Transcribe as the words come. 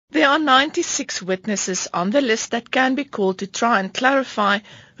There are 96 witnesses on the list that can be called to try and clarify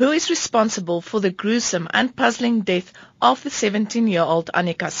who is responsible for the gruesome and puzzling death of the 17-year-old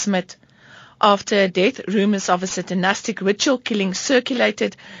Anika Smit. After her death, rumors of a satanistic ritual killing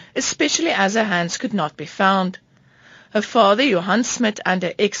circulated, especially as her hands could not be found. Her father, Johan Smit, and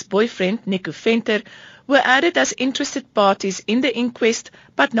her ex-boyfriend, Nico Venter, were added as interested parties in the inquest,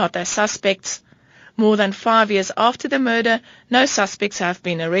 but not as suspects. More than 5 years after the murder, no suspects have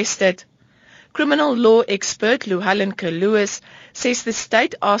been arrested. Criminal law expert Anika Smit says the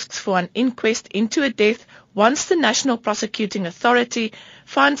state asks for an inquest into a death once the National Prosecuting Authority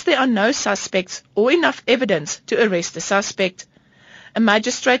finds there are no suspects or enough evidence to arrest the suspect. A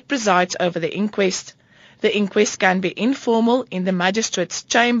magistrate presides over the inquest. The inquest can be informal in the magistrate's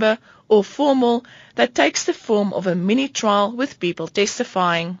chamber or formal that takes the form of a mini-trial with people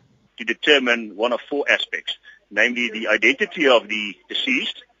testifying. To determine one of four aspects, namely the identity of the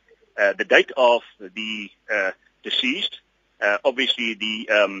deceased, the date of the deceased, obviously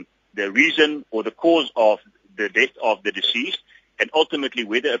the reason or the cause of the death of the deceased, and ultimately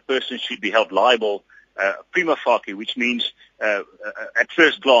whether a person should be held liable prima facie, which means at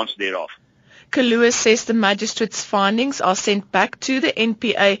first glance thereof. Lewis says the magistrate's findings are sent back to the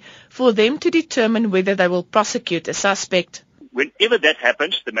NPA for them to determine whether they will prosecute a suspect. Whenever that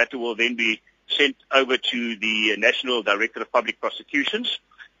happens, the matter will then be sent over to the National Director of Public Prosecutions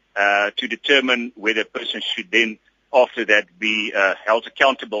to determine whether a person should then, after that, be held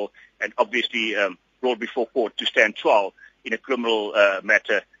accountable and obviously brought before court to stand trial in a criminal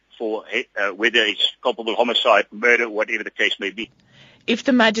matter for whether it's culpable homicide, murder, whatever the case may be. If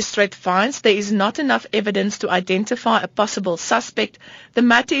the magistrate finds there is not enough evidence to identify a possible suspect, the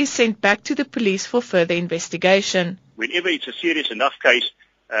matter is sent back to the police for further investigation. Whenever it's a serious enough case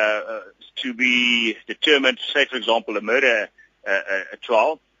to be determined, say for example a murder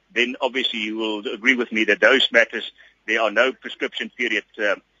trial, then obviously you will agree with me that those matters, there are no prescription periods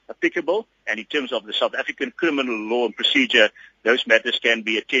applicable, and in terms of the South African criminal law and procedure, those matters can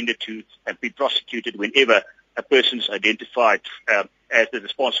be attended to and be prosecuted whenever a person is identified as the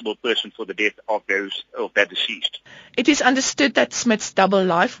responsible person for the death of that deceased. It is understood that Smith's double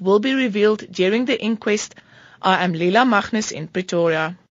life will be revealed during the inquest. I am Lila Magnus in Pretoria.